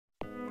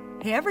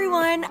Hey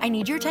everyone, I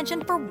need your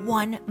attention for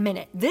 1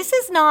 minute. This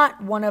is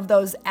not one of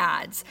those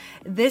ads.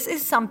 This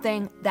is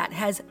something that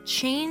has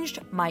changed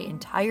my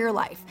entire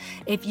life.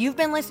 If you've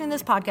been listening to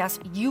this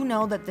podcast, you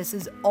know that this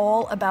is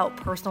all about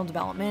personal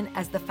development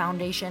as the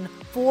foundation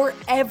for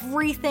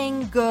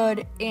everything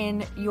good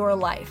in your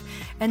life.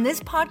 And this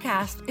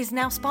podcast is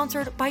now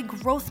sponsored by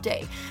Growth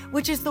Day,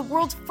 which is the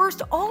world's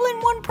first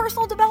all-in-one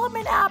personal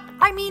development app.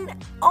 I mean,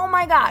 oh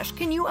my gosh,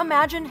 can you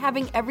imagine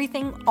having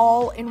everything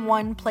all in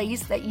one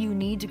place that you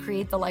need to create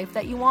the life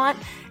that you want?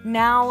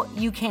 Now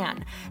you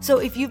can. So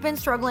if you've been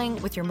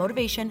struggling with your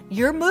motivation,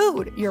 your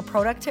mood, your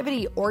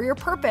productivity, or your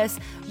purpose,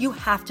 you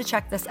have to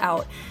check this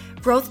out.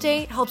 Growth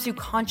Day helps you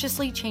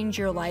consciously change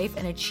your life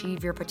and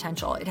achieve your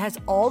potential. It has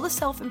all the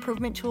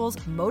self-improvement tools,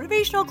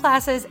 motivational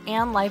classes,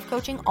 and life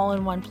coaching all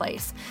in one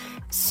place.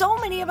 So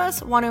many of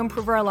us want to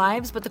improve our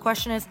lives, but the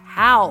question is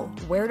how?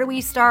 Where do we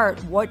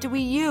start? What do we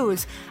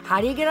use?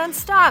 How do you get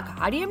unstuck?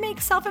 How do you make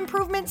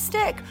self-improvement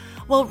stick?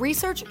 Well,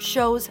 research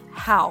shows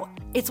how.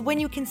 It's when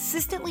you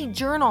consistently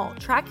journal,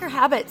 track your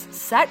habits,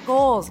 set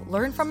goals,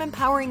 learn from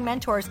empowering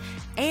mentors,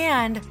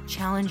 and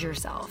challenge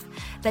yourself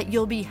that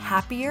you'll be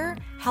happier,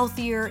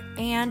 healthier,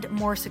 and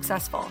more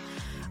successful.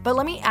 But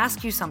let me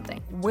ask you something.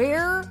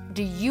 Where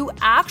do you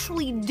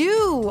actually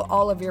do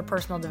all of your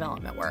personal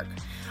development work?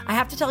 I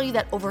have to tell you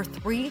that over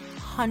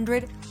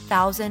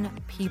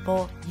 300,000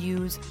 people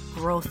use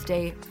Growth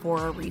Day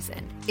for a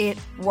reason. It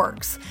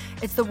works.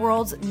 It's the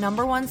world's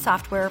 #1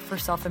 software for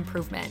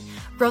self-improvement.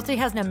 Growth Day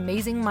has an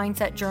amazing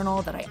mindset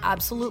journal that I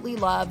absolutely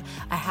love,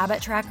 a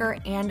habit tracker,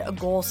 and a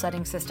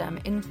goal-setting system.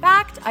 In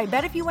fact, I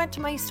bet if you went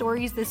to my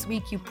stories this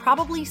week, you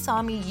probably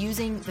saw me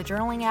using the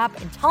journaling app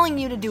and telling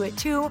you to do it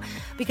too,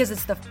 because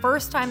it's the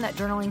first time that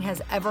journaling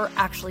has ever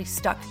actually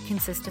stuck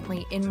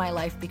consistently in my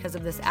life because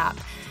of this app.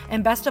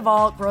 And best of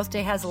all, Growth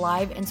Day has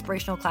live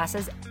inspirational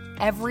classes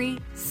every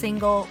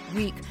single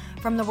week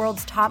from the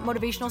world's top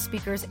motivational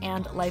speakers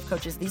and life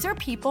coaches. These are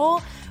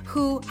people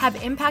who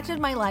have impacted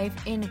my life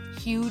in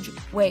huge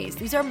ways.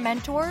 These are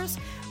mentors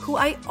who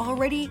I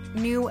already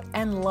knew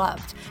and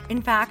loved.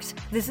 In fact,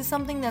 this is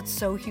something that's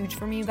so huge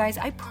for me, you guys.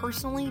 I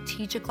personally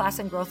teach a class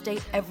in Growth Day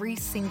every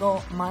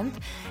single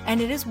month,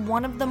 and it is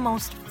one of the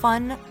most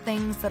fun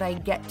things that I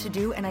get to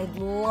do, and I'd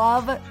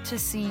love to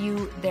see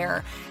you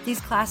there.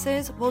 These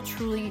classes will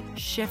truly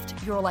shift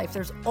your life.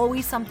 There's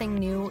always something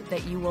new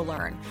that you will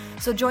learn.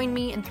 So join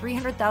me and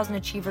 300,000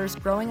 achievers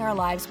growing our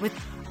lives with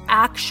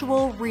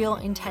actual real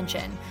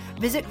intention.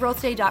 Visit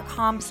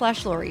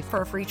growthday.com/Lori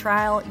for a free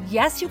trial.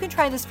 Yes, you can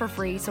try this for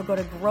free. So go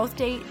to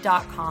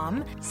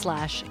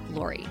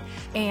growthday.com/Lori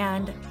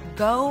and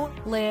go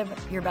live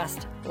your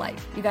best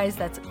life. You guys,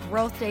 that's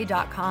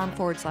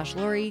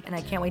growthday.com/Lori. And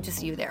I can't wait to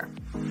see you there.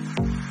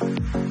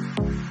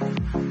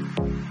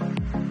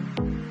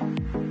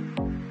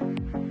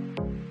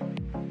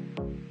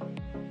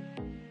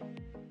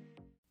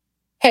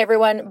 Hey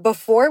everyone,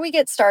 before we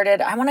get started,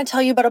 I want to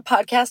tell you about a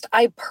podcast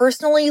I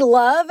personally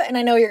love, and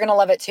I know you're going to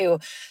love it too.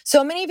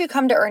 So many of you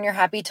come to Earn Your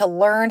Happy to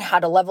learn how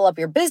to level up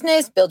your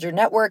business, build your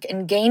network,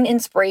 and gain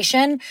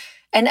inspiration.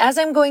 And as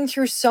I'm going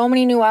through so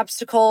many new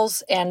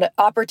obstacles and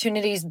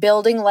opportunities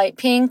building Light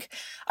Pink,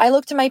 I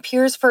look to my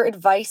peers for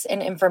advice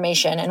and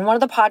information. And one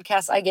of the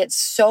podcasts I get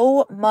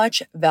so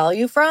much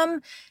value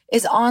from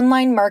is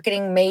Online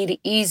Marketing Made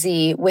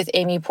Easy with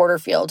Amy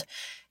Porterfield.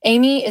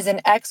 Amy is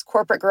an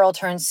ex-corporate girl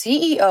turned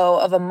CEO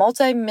of a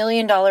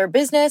multi-million-dollar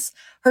business.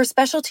 Her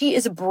specialty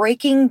is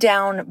breaking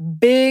down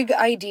big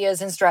ideas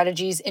and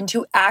strategies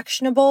into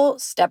actionable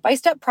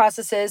step-by-step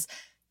processes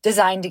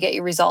designed to get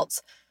you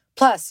results.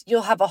 Plus,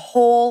 you'll have a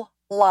whole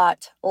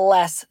lot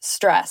less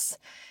stress.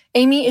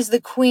 Amy is the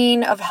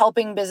queen of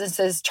helping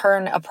businesses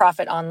turn a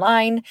profit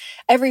online.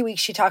 Every week,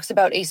 she talks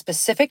about a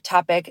specific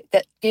topic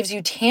that gives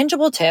you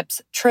tangible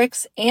tips,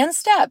 tricks, and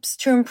steps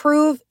to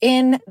improve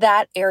in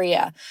that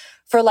area.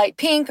 For Light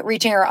Pink,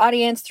 reaching our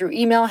audience through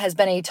email has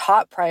been a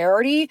top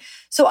priority.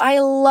 So I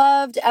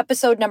loved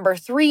episode number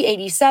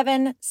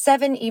 387,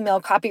 7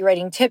 email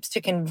copywriting tips to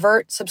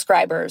convert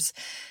subscribers.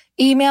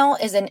 Email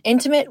is an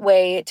intimate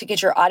way to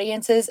get your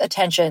audience's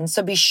attention,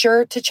 so be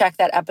sure to check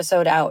that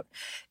episode out.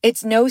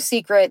 It's no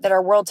secret that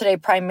our world today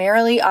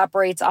primarily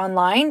operates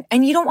online,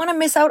 and you don't want to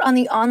miss out on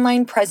the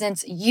online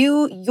presence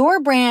your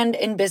brand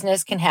and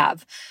business can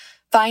have.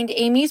 Find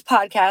Amy's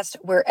podcast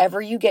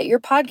wherever you get your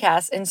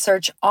podcasts and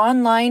search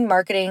Online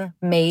Marketing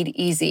Made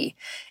Easy.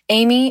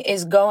 Amy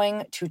is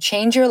going to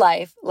change your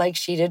life like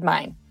she did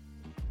mine.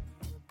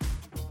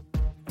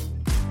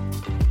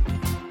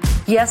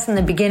 Yes, in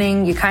the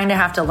beginning, you kind of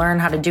have to learn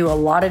how to do a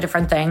lot of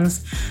different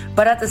things,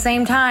 but at the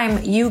same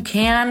time, you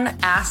can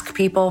ask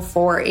people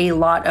for a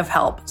lot of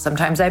help.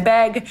 Sometimes I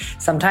beg,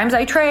 sometimes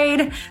I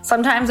trade,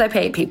 sometimes I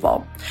pay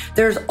people.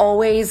 There's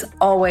always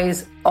a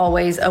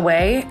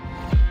way.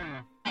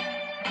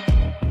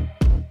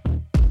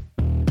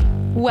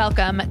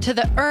 Welcome to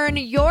the Earn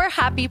Your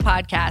Happy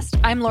podcast.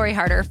 I'm Lori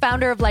Harder,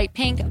 founder of Light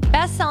Pink,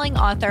 best-selling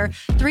author,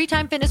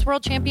 3-time fitness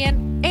world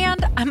champion,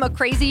 and I'm a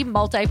crazy,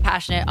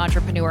 multi-passionate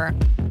entrepreneur.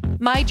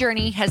 My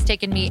journey has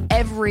taken me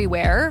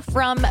everywhere,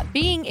 from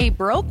being a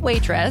broke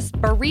waitress,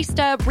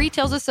 barista,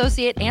 retail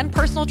associate, and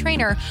personal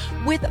trainer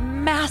with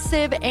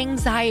massive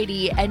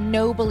anxiety and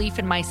no belief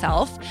in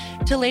myself,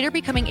 to later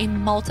becoming a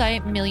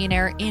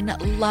multi-millionaire in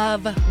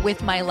love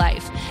with my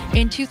life.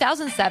 In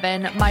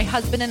 2007, my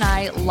husband and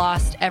I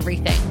lost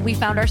everything. We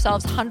found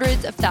ourselves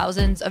hundreds of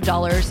thousands of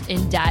dollars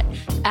in debt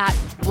at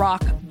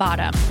rock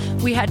bottom.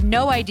 We had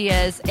no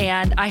ideas,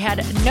 and I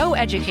had no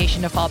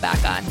education to fall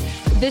back on.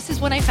 This is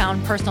when I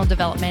found personal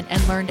development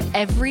and learned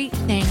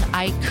everything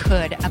I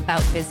could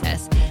about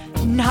business.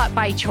 Not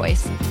by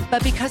choice,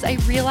 but because I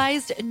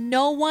realized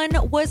no one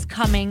was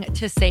coming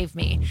to save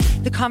me.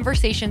 The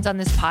conversations on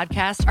this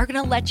podcast are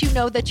going to let you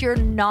know that you're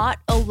not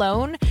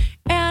alone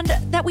and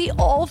that we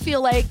all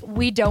feel like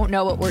we don't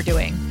know what we're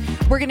doing.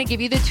 We're going to give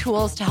you the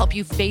tools to help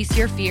you face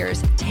your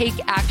fears, take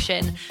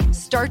action,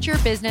 start your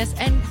business,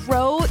 and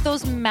grow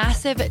those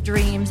massive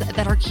dreams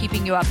that are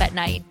keeping you up at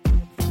night.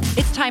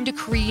 It's time to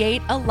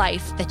create a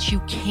life that you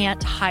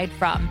can't hide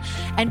from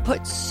and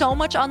put so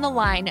much on the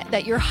line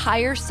that your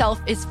higher self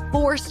is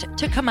forced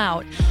to come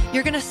out.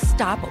 You're going to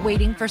stop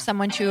waiting for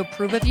someone to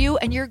approve of you,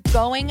 and you're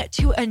going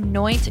to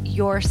anoint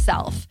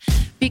yourself.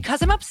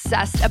 Because I'm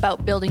obsessed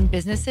about building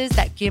businesses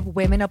that give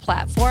women a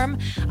platform,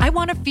 I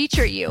want to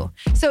feature you.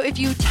 So if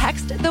you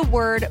text the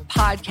word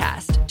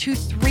podcast to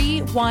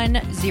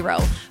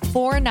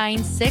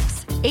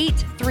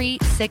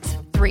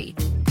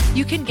 310-496-8363,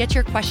 you can get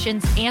your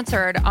questions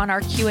answered on our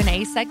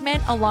Q&A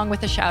segment along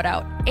with a shout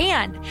out.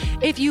 And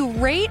if you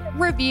rate,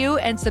 review,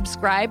 and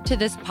subscribe to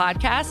this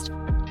podcast,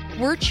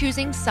 we're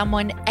choosing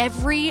someone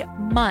every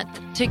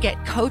month to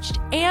get coached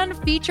and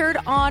featured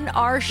on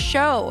our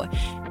show.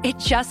 It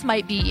just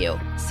might be you.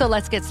 So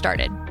let's get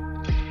started.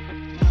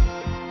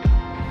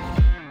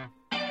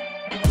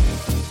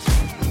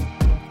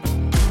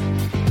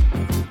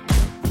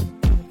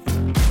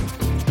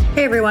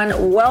 Hey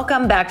everyone,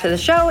 welcome back to the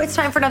show. It's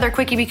time for another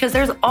quickie because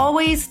there's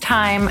always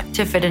time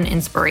to fit in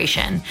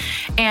inspiration.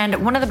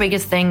 And one of the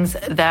biggest things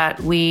that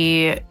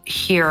we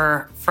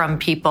hear from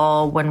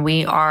people when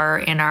we are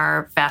in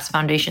our Fast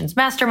Foundations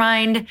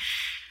Mastermind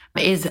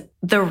is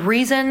the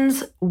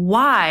reasons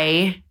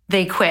why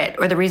they quit,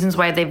 or the reasons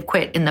why they've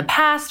quit in the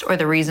past, or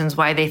the reasons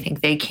why they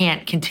think they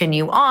can't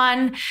continue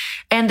on.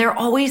 And they're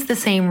always the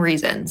same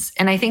reasons.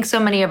 And I think so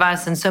many of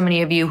us and so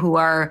many of you who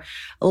are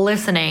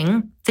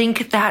listening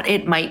think that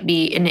it might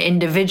be an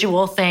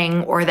individual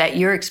thing or that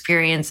your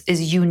experience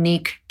is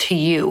unique to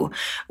you,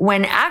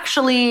 when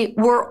actually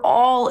we're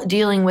all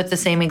dealing with the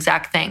same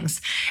exact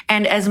things.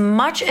 And as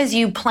much as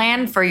you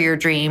plan for your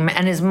dream,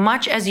 and as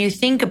much as you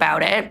think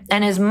about it,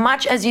 and as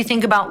much as you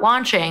think about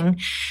launching,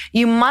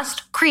 you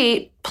must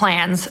create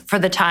plans for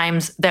the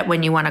times that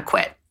when you want to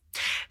quit.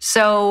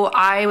 So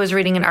I was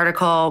reading an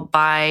article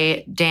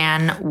by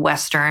Dan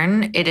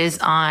Western. It is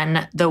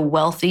on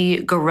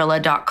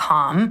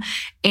thewealthygorilla.com,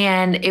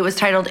 and it was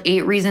titled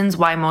 8 Reasons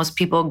Why Most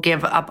People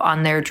Give Up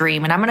on Their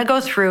Dream. And I'm going to go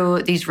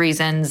through these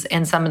reasons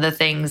and some of the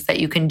things that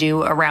you can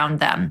do around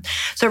them.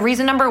 So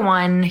reason number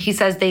 1, he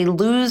says they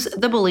lose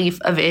the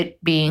belief of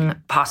it being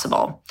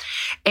possible.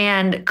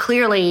 And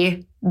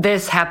clearly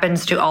this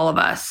happens to all of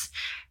us.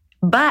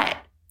 But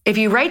if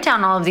you write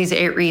down all of these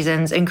 8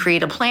 reasons and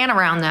create a plan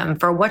around them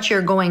for what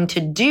you're going to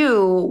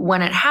do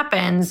when it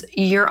happens,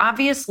 you're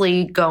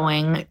obviously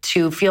going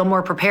to feel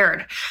more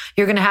prepared.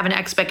 You're going to have an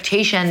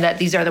expectation that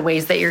these are the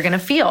ways that you're going to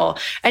feel,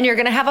 and you're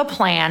going to have a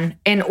plan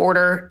in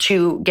order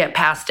to get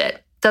past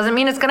it. Doesn't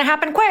mean it's going to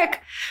happen quick,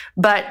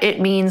 but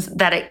it means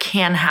that it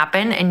can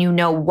happen and you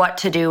know what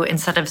to do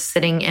instead of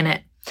sitting in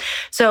it.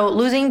 So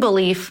losing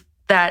belief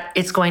that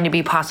it's going to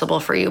be possible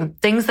for you.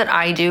 Things that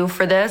I do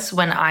for this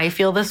when I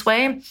feel this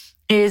way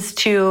is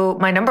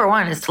my number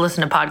 1 is to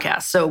listen to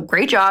podcasts. So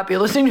great job. You're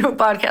listening to a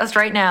podcast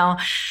right now.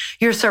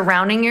 You're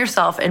surrounding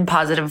yourself in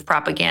positive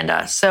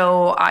propaganda.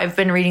 So I've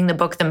been reading the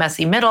book, The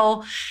Messy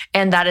Middle,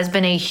 and that has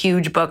been a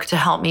huge book to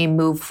help me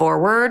move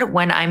forward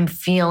when I'm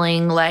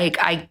feeling like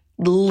I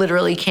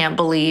literally can't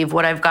believe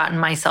what I've gotten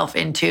myself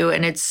into.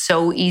 And it's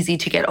so easy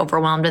to get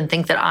overwhelmed and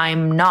think that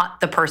I'm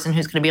not the person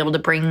who's going to be able to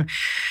bring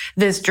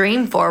this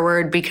dream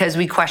forward because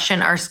we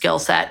question our skill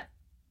set.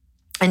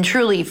 And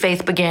truly,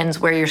 faith begins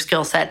where your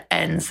skill set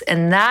ends.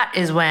 And that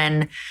is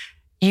when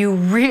you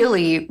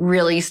really,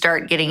 really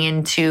start getting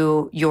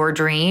into your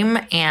dream.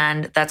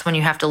 And that's when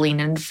you have to lean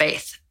into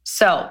faith.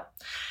 So,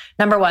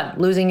 number 1,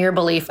 losing your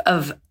belief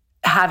of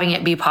having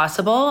it be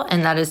possible.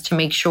 And that is to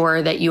make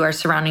sure that you are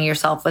surrounding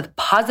yourself with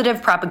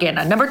positive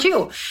propaganda. Number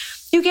 2,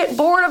 you get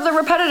bored of the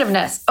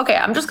repetitiveness. Okay,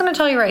 I'm just going to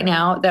tell you right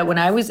now that when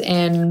I was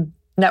in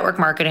network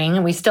marketing,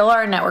 and we still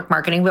are in network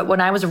marketing, but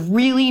when I was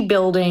really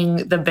building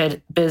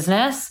the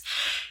business,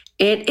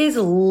 it is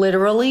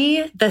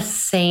literally the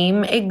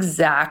same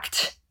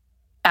exact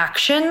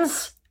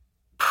actions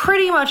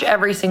pretty much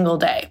every single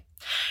day.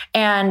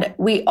 And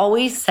we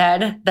always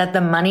said that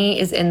the money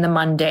is in the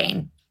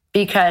mundane.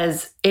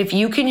 Because if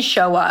you can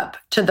show up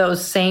to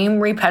those same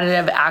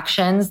repetitive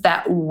actions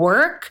that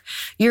work,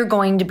 you're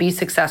going to be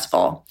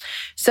successful.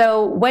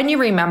 So when you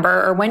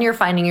remember, or when you're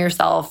finding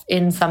yourself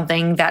in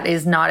something that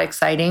is not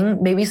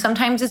exciting, maybe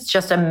sometimes it's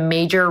just a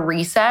major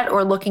reset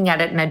or looking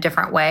at it in a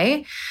different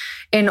way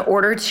in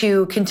order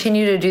to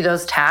continue to do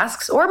those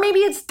tasks. Or maybe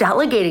it's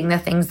delegating the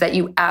things that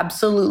you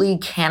absolutely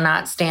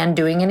cannot stand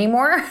doing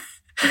anymore.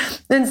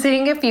 Then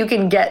seeing if you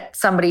can get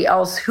somebody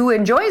else who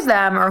enjoys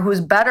them or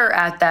who's better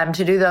at them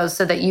to do those,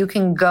 so that you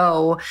can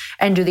go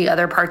and do the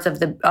other parts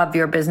of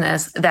your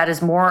business that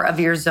is more of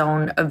your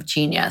zone of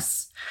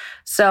genius.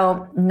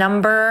 So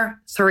number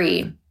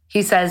 3,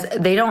 he says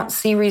they don't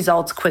see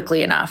results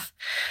quickly enough.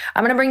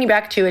 I'm going to bring you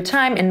back to a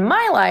time in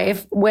my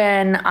life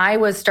when I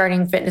was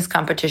starting fitness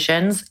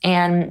competitions,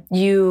 and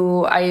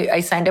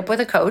I signed up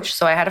with a coach.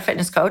 So I had a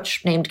fitness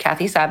coach named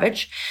Kathy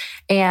Savage,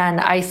 and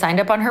I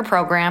signed up on her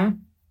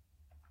program.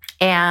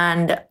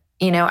 And,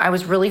 I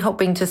was really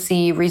hoping to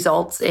see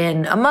results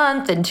in a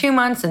month and 2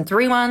 months and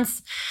 3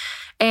 months.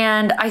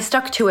 And I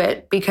stuck to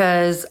it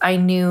because I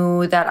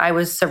knew that I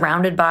was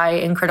surrounded by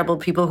incredible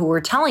people who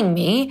were telling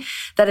me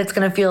that it's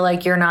going to feel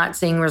like you're not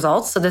seeing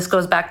results. So this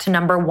goes back to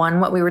number 1,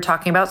 what we were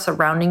talking about,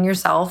 surrounding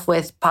yourself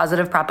with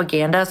positive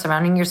propaganda,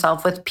 surrounding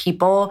yourself with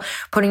people,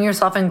 putting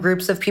yourself in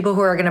groups of people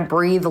who are going to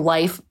breathe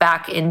life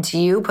back into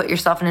you, put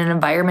yourself in an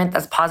environment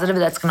that's positive,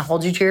 that's going to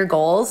hold you to your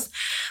goals.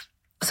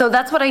 So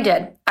that's what I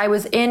did. I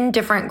was in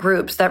different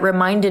groups that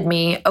reminded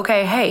me,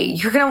 okay, hey,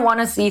 you're going to want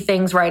to see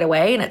things right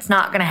away, and it's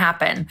not going to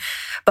happen.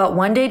 But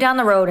one day down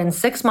the road, in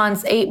 6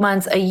 months, 8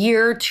 months, a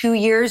year, 2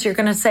 years, you're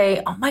going to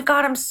say, oh my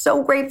God, I'm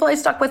so grateful I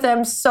stuck with them.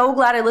 I'm so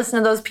glad I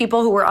listened to those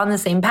people who were on the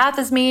same path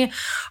as me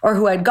or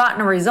who had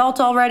gotten a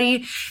result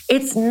already.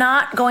 It's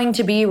not going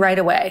to be right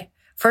away.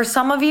 For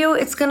some of you,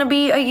 it's going to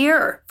be a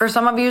year. For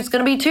some of you, it's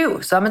going to be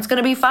 2. Some it's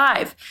going to be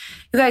 5.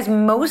 You guys,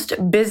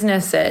 most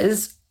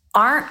businesses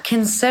aren't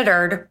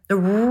considered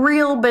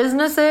real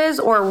businesses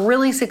or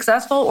really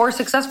successful or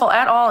successful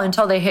at all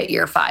until they hit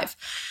year 5.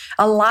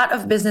 A lot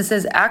of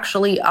businesses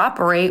actually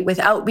operate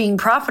without being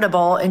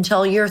profitable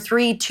until year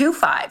 3 to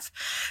 5.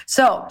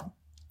 So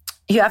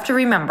you have to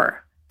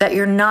remember that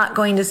you're not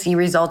going to see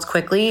results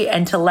quickly,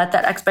 and to let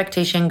that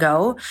expectation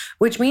go,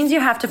 which means you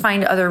have to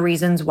find other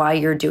reasons why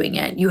you're doing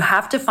it. You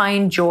have to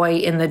find joy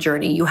in the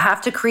journey. You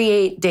have to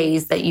create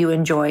days that you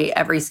enjoy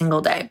every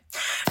single day.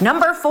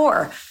 Number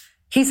 4,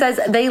 he says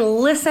they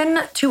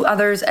listen to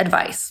others'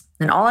 advice.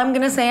 And all I'm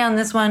going to say on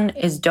this one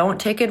is don't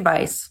take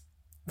advice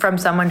from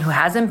someone who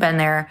hasn't been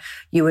there.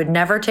 You would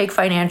never take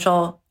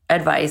financial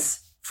advice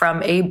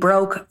from a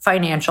broke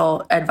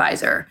financial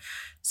advisor.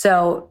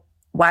 So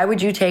why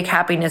would you take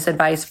happiness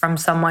advice from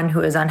someone who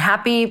is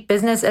unhappy,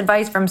 business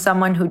advice from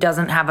someone who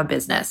doesn't have a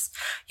business?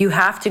 You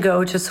have to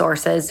go to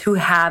sources who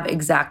have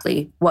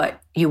exactly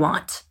what you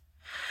want.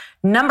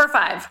 Number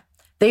 5,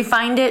 they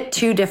find it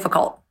too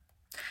difficult.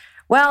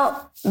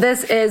 Well,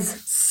 this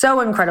is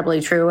so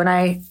incredibly true, and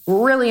I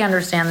really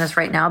understand this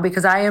right now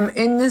because I am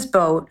in this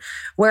boat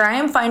where I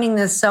am finding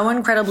this so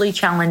incredibly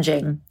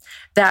challenging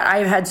that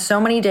I've had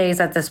so many days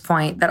at this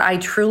point that I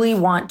truly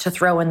want to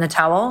throw in the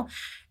towel.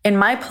 And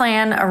my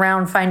plan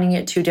around finding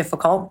it too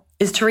difficult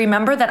is to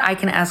remember that I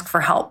can ask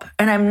for help.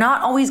 And I'm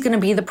not always going to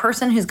be the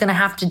person who's going to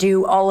have to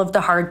do all of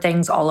the hard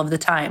things all of the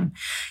time.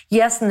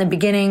 Yes, in the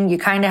beginning, you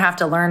kind of have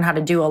to learn how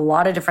to do a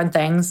lot of different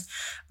things.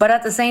 But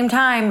at the same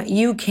time,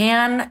 you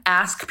can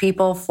ask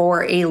people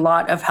for a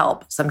lot of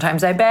help.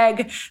 Sometimes I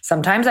beg,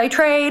 sometimes I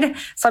trade,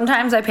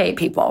 sometimes I pay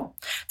people.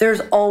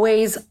 There's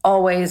always a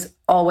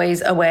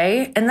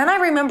way. And then I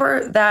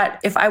remember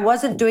that if I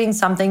wasn't doing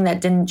something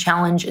that didn't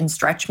challenge and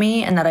stretch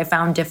me and that I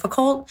found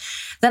difficult,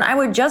 then I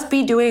would just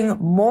be doing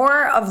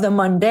more of the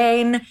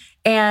mundane,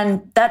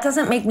 and that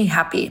doesn't make me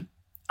happy.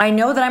 I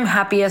know that I'm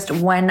happiest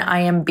when I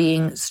am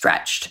being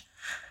stretched.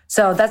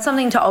 So that's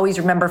something to always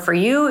remember for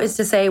you, is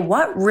to say,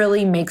 what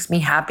really makes me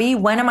happy?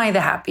 When am I the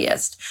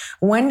happiest?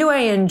 When do I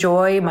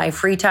enjoy my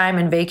free time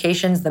and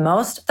vacations the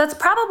most? That's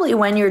probably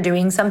when you're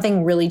doing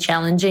something really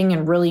challenging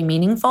and really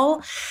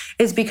meaningful,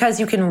 is because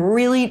you can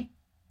really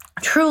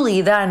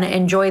truly then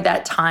enjoy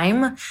that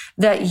time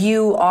that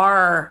you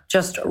are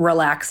just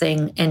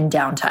relaxing in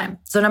downtime.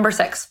 So number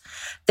 6,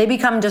 they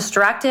become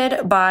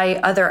distracted by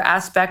other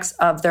aspects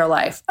of their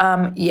life.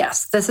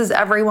 Yes, this is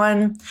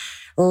everyone.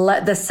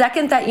 The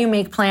second that you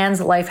make plans,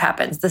 life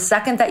happens. The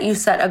second that you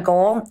set a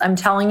goal, I'm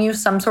telling you,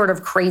 some sort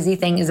of crazy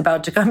thing is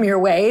about to come your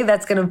way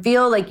that's going to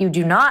feel like you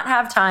do not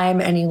have time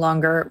any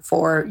longer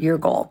for your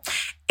goal.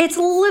 It's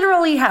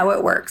literally how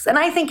it works. And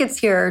I think it's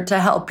here to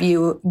help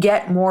you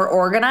get more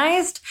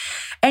organized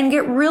and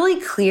get really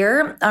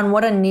clear on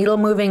what a needle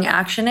moving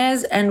action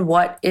is and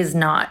what is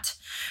not.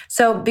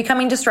 So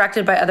becoming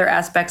distracted by other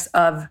aspects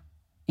of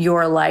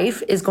your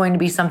life is going to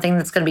be something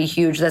that's going to be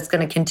huge, that's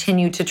going to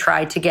continue to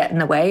try to get in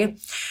the way.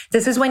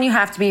 This is when you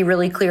have to be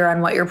really clear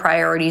on what your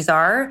priorities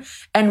are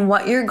and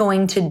what you're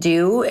going to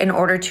do in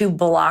order to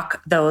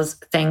block those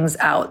things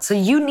out. So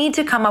you need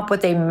to come up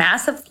with a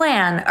massive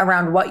plan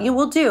around what you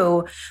will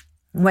do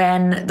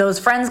when those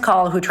friends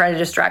call who try to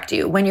distract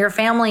you, when your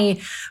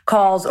family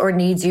calls or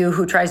needs you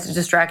who tries to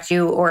distract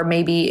you, or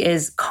maybe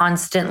is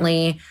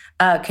constantly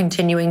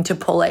continuing to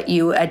pull at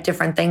you at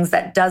different things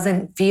that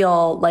doesn't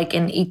feel like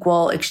an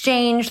equal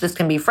exchange. This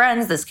can be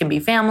friends, this can be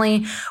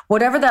family,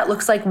 whatever that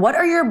looks like. What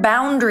are your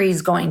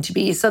boundaries going to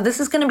be? So this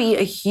is going to be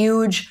a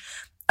huge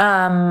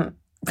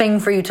thing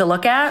for you to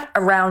look at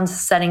around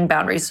setting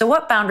boundaries. So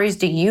what boundaries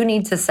do you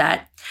need to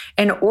set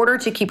in order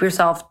to keep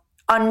yourself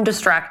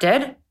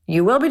undistracted?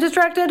 You will be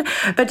distracted,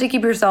 but to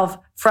keep yourself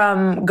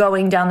from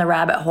going down the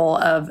rabbit hole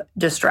of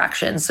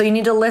distractions. So you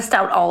need to list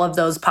out all of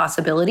those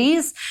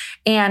possibilities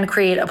and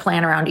create a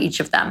plan around each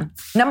of them.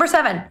 Number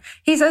 7,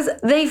 he says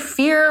they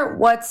fear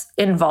what's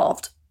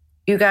involved.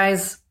 You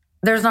guys,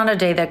 there's not a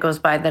day that goes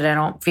by that I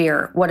don't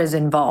fear what is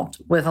involved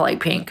with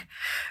Light Pink.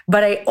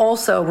 But I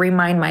also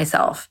remind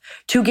myself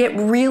to get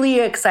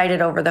really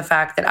excited over the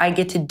fact that I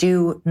get to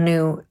do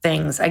new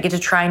things. I get to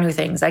try new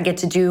things. I get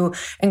to do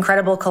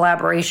incredible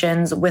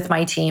collaborations with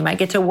my team. I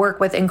get to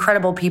work with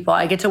incredible people.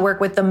 I get to work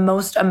with the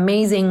most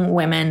amazing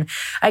women.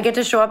 I get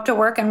to show up to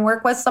work and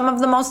work with some of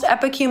the most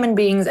epic human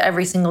beings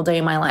every single day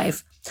of my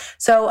life.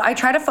 So I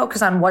try to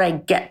focus on what I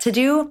get to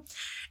do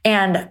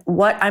and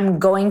what I'm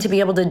going to be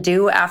able to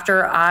do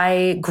after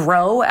I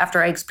grow, after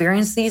I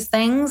experience these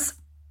things.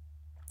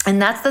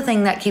 And that's the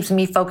thing that keeps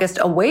me focused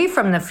away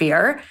from the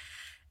fear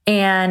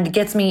and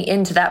gets me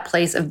into that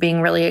place of being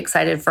really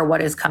excited for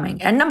what is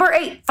coming. And number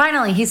 8,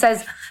 finally, he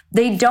says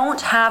they don't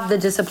have the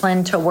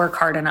discipline to work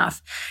hard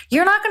enough.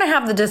 You're not going to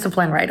have the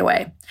discipline right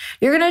away.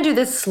 You're going to do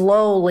this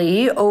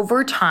slowly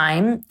over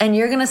time, and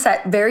you're going to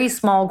set very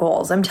small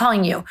goals. I'm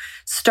telling you,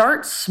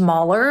 start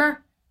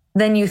smaller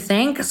than you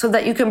think so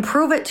that you can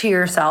prove it to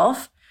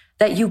yourself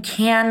that you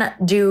can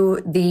do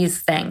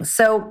these things.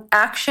 So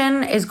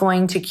action is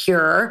going to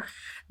cure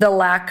the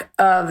lack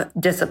of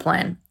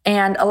discipline.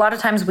 And a lot of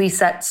times we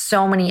set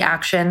so many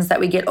actions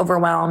that we get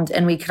overwhelmed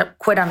and we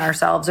quit on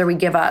ourselves or we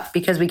give up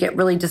because we get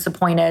really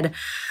disappointed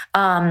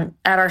at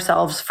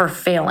ourselves for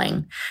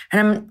failing. And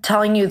I'm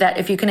telling you that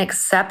if you can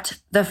accept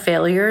the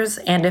failures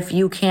and if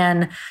you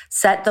can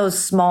set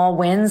those small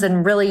wins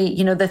and really,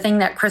 the thing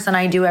that Chris and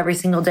I do every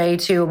single day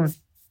to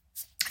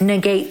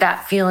negate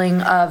that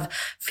feeling of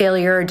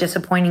failure or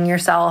disappointing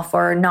yourself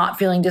or not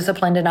feeling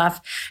disciplined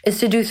enough is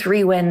to do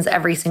 3 wins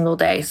every single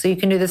day. So you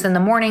can do this in the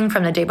morning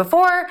from the day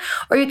before,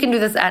 or you can do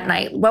this at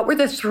night. What were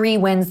the 3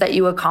 wins that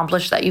you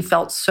accomplished that you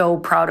felt so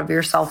proud of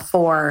yourself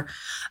for?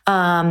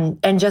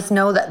 And just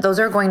know that those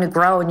are going to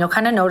grow, and you'll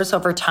kind of notice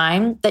over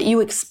time that you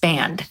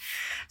expand.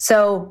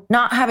 So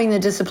not having the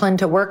discipline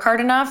to work hard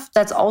enough,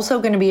 that's also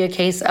going to be a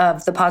case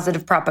of the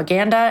positive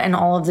propaganda and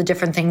all of the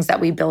different things that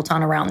we built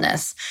on around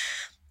this.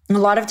 A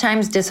lot of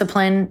times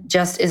discipline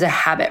just is a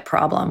habit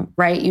problem,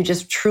 right? You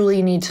just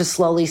truly need to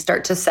slowly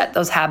start to set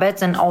those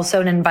habits, and also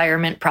an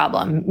environment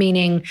problem,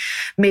 meaning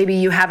maybe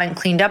you haven't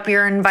cleaned up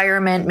your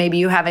environment. Maybe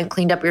you haven't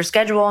cleaned up your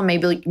schedule.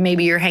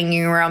 Maybe you're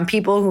hanging around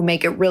people who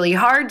make it really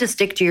hard to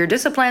stick to your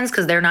disciplines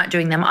because they're not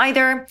doing them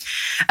either.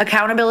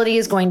 Accountability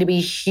is going to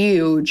be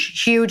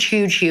huge, huge,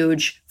 huge,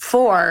 huge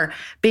for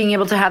being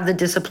able to have the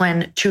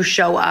discipline to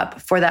show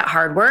up for that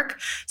hard work.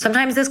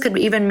 Sometimes this could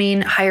even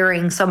mean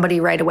hiring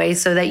somebody right away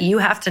so that you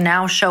have to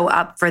now show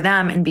up for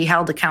them and be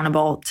held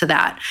accountable to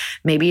that.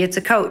 Maybe it's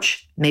a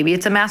coach. Maybe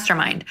it's a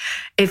mastermind.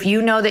 If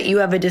you know that you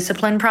have a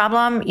discipline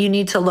problem, you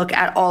need to look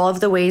at all of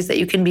the ways that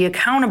you can be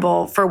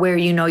accountable for where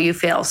you know you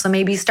fail. So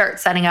maybe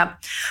start setting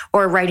up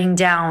or writing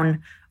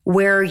down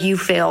where you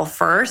fail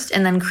first,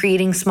 and then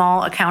creating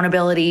small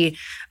accountability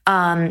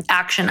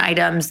action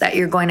items that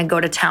you're going to go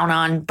to town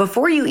on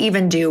before you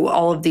even do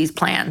all of these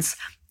plans.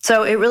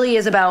 So it really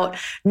is about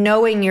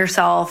knowing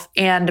yourself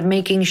and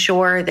making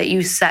sure that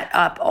you set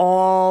up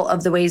all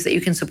of the ways that you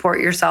can support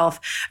yourself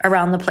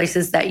around the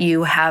places that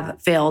you have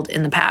failed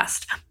in the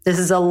past. This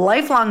is a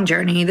lifelong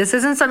journey. This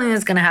isn't something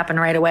that's going to happen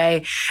right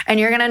away. And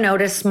you're going to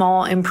notice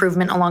small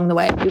improvement along the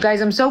way. You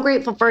guys, I'm so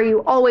grateful for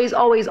you always,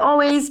 always,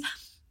 always.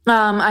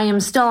 I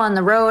am still on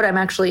the road. I'm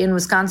actually in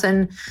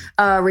Wisconsin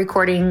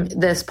recording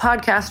this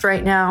podcast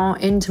right now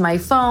into my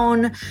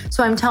phone.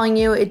 So I'm telling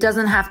you, it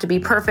doesn't have to be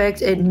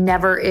perfect. It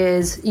never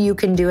is. You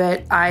can do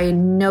it. I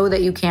know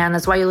that you can.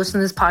 That's why you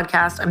listen to this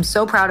podcast. I'm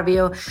so proud of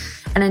you.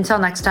 And until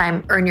next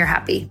time, earn your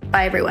happy.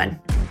 Bye, everyone.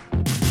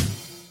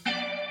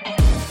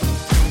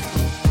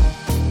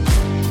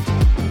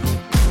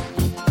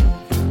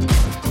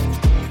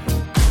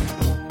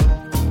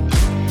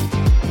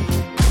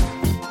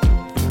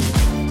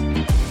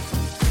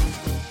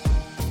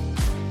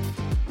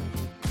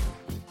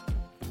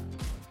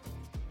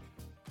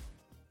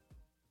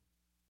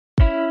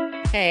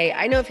 Hey,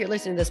 I know if you're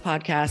listening to this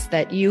podcast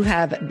that you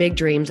have big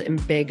dreams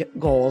and big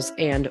goals.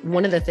 And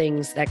one of the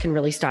things that can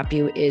really stop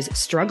you is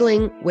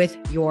struggling with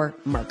your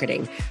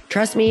marketing.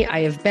 Trust me,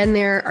 I have been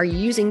there. Are you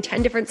using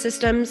 10 different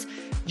systems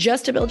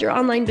just to build your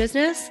online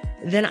business?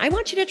 Then I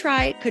want you to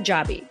try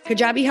Kajabi.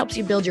 Kajabi helps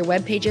you build your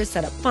web pages,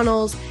 set up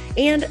funnels,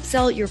 and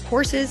sell your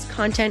courses,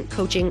 content,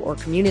 coaching, or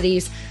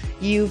communities.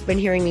 You've been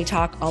hearing me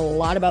talk a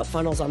lot about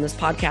funnels on this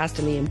podcast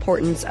and the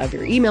importance of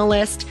your email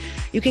list.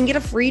 You can get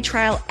a free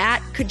trial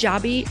at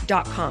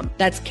Kajabi.com.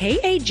 That's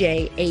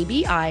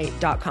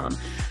Kajabi.com.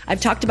 I've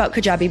talked about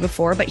Kajabi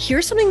before, but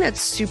here's something that's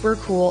super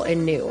cool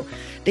and new.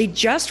 They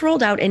just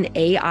rolled out an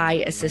AI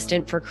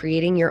assistant for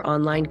creating your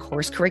online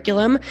course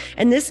curriculum.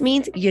 And this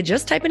means you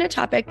just type in a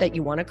topic that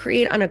you want to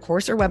create on a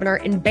course or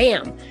webinar, and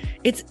bam,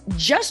 it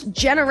just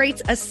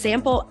generates a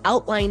sample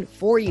outline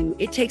for you.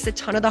 It takes a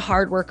ton of the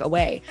hard work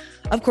away.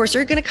 Of course,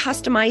 you're going to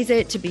customize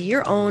it to be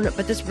your own,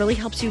 but this really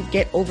helps you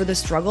get over the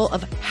struggle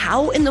of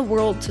how in the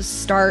world to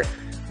start,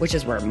 which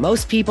is where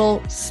most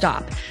people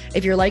stop.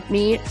 If you're like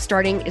me,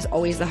 starting is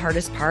always the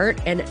hardest part,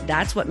 and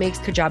that's what makes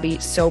Kajabi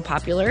so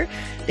popular.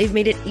 They've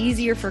made it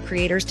easier for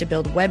creators to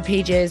build web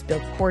pages,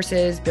 build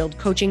courses, build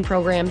coaching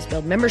programs,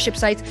 build membership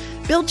sites,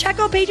 build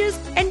checkout pages,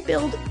 and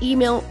build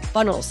email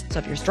funnels. So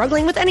if you're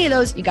struggling with any of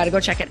those, you got to go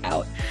check it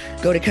out.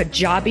 Go to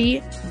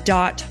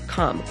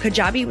Kajabi.com.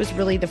 Kajabi was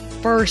really the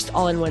first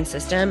all-in-one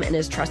system and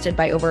is trusted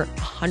by over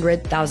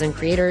 100,000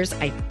 creators.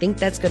 I think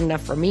that's good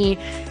enough for me.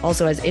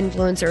 Also has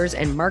influencers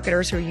and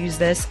marketers who use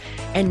this.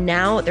 And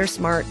now their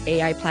smart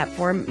AI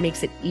platform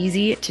makes it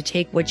easy to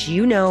take what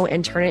you know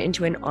and turn it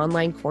into an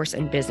online course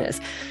and business.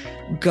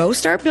 Go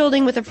start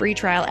building with a free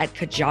trial at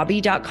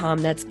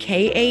Kajabi.com. That's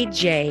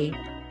Kajabi.com.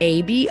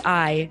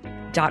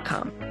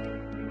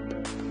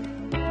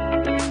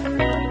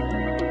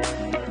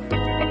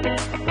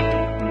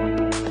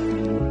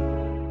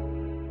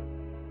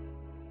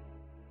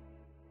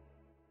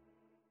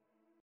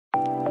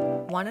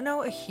 Want to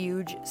know a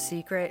huge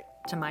secret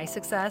to my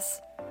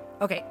success?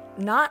 Okay,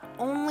 not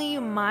only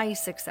my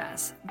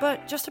success,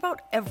 but just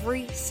about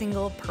every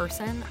single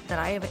person that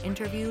I have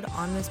interviewed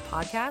on this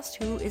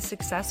podcast who is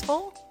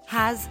successful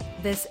has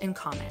this in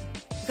common.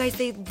 You guys,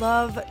 they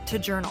love to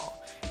journal.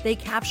 They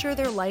capture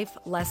their life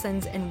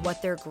lessons and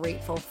what they're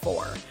grateful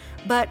for.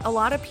 But a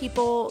lot of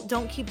people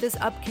don't keep this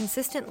up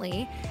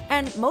consistently,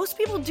 and most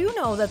people do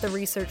know that the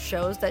research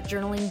shows that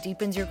journaling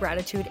deepens your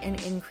gratitude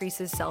and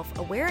increases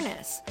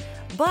self-awareness.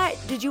 But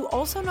did you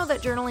also know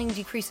that journaling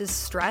decreases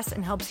stress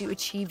and helps you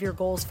achieve your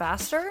goals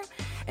faster?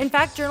 In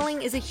fact,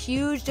 journaling is a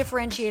huge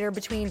differentiator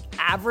between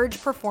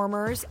average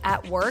performers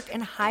at work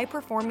and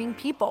high-performing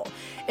people.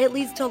 It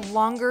leads to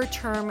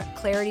longer-term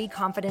clarity,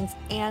 confidence,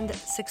 and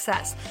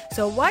success.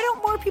 So why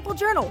don't more people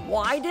journal?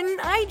 Why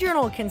didn't I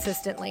journal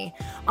consistently?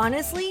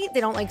 Honestly, they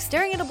don't like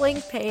staring at a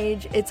blank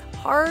page. It's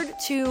hard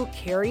to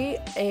carry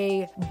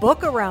a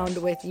book around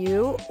with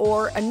you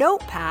or a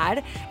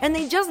notepad, and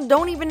they just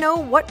don't even know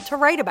what to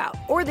write about,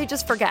 or they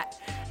just forget.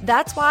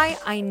 That's why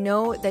I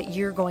know that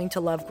you're going to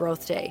love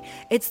Growth Day.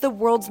 It's the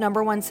world's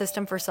 #1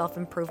 system for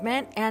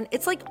self-improvement, and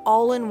it's like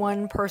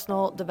all-in-one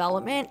personal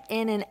development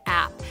in an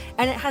app.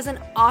 And it has an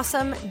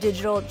awesome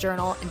digital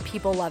journal, and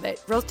people love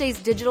it. Growth Day's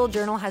digital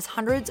journal has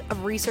hundreds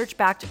of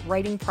research-backed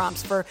writing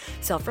prompts for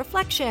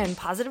self-reflection,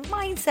 positive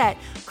mindset,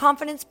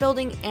 confidence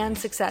building, and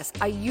success.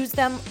 I use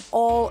them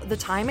all the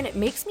time, and it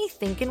makes me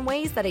think in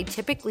ways that I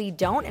typically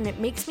don't, and it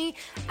makes me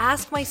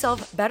ask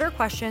myself better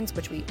questions,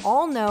 which we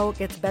all know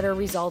gets better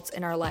results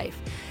in our life.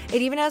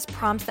 It even has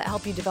prompts that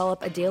help you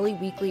develop a daily,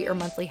 weekly, or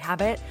monthly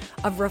habit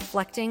of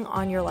reflecting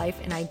on your life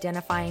and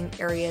identifying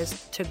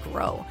areas to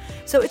grow.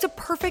 So it's a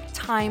perfect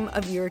time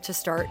of year to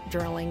start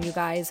journaling, you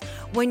guys.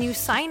 When you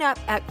sign up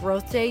at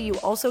Growth Day, you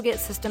also get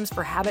systems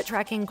for habit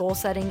tracking, goal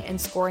setting,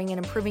 and scoring,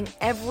 and improving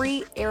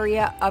every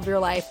area of your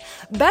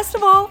life. Best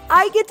of all,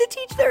 I get to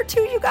teach there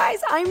too, you guys.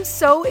 I'm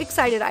so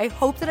excited. I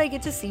hope that I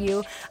get to see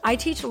you. I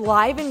teach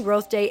live in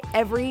Growth Day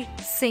every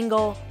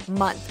single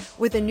month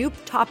with a new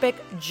topic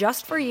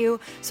just for you.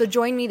 So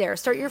join me there.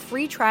 Start your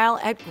free trial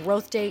at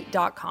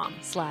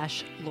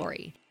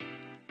growthday.com/Lori.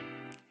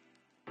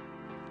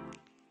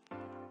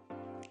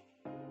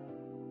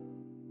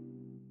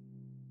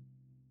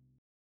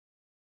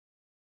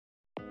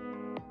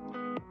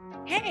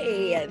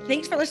 Hey,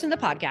 thanks for listening to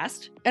the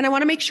podcast. And I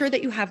want to make sure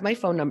that you have my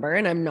phone number,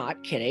 and I'm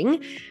not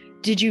kidding.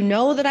 Did you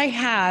know that I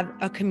have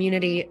a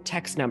community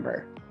text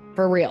number?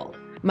 For real.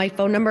 My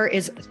phone number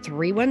is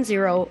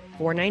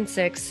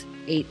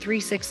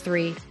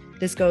 310-496-8363.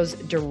 This goes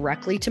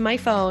directly to my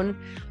phone.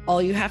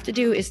 All you have to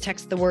do is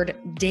text the word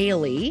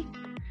daily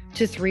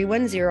to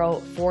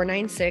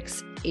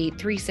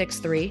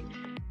 310-496-8363.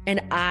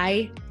 And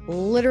I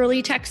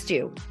literally text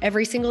you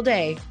every single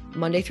day,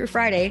 Monday through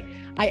Friday.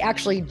 I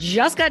actually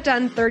just got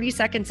done 30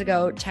 seconds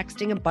ago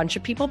texting a bunch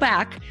of people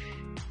back,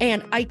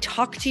 and I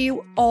talk to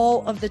you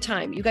all of the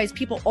time. You guys,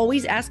 people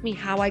always ask me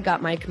how I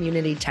got my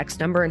community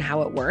text number and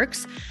how it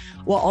works.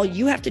 Well, all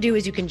you have to do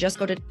is you can just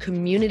go to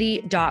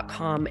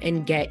community.com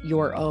and get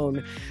your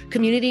own.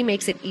 Community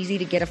makes it easy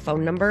to get a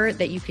phone number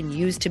that you can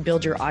use to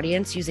build your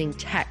audience using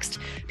text.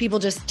 People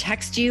just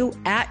text you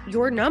at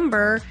your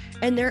number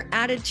and they're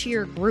added to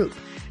your group.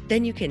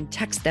 Then you can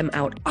text them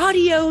out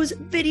audios,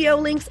 video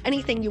links,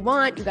 anything you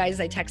want. You guys,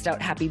 I text out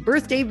happy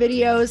birthday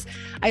videos.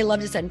 I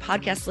love to send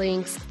podcast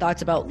links,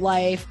 thoughts about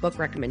life, book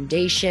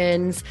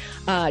recommendations,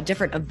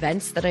 different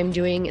events that I'm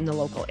doing in the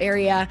local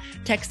area.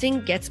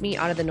 Texting gets me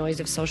out of the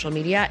noise of social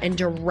media and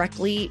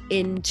directly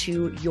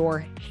into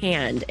your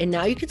hand. And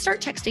now you can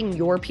start texting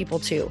your people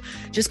too.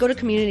 Just go to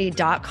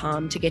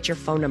community.com to get your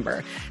phone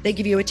number. They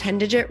give you a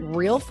 10-digit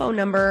real phone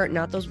number,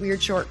 not those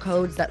weird short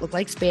codes that look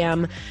like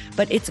spam,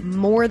 but it's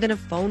more than a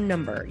phone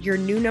number. Your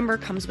new number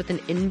comes with an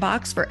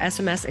inbox for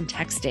SMS and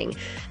texting.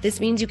 This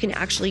means you can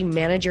actually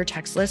manage your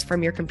text list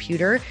from your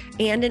computer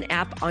and an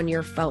app on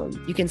your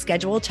phone. You can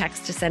schedule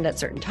text to send at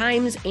certain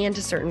times and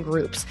to certain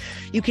groups.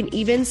 You can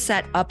even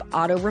set up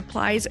auto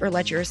replies or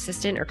let your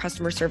assistant or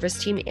customer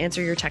service team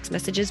answer your text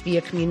messages via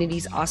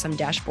Community's awesome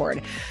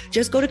dashboard.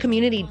 Just go to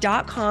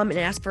community.com and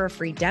ask for a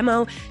free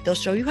demo. They'll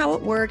show you how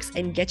it works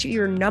and get you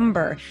your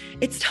number.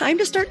 It's time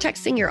to start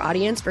texting your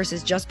audience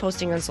versus just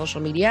posting on social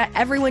media.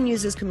 Everyone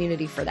uses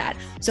Community for that.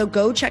 So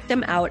go check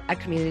them out at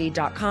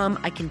community.com.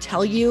 I can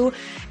tell you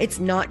it's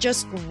not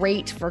just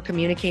great for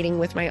communicating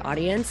with my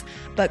audience,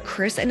 but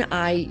Chris and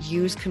I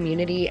use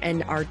Community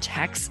and our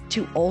texts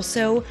to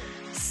also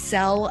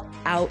sell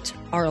out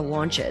our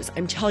launches.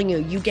 I'm telling you,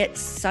 you get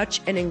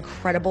such an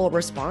incredible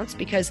response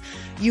because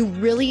you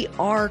really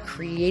are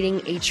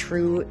creating a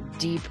true,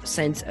 deep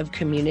sense of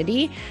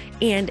community,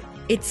 and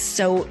it's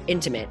so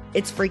intimate.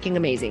 It's freaking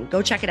amazing.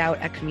 Go check it out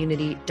at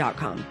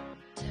community.com.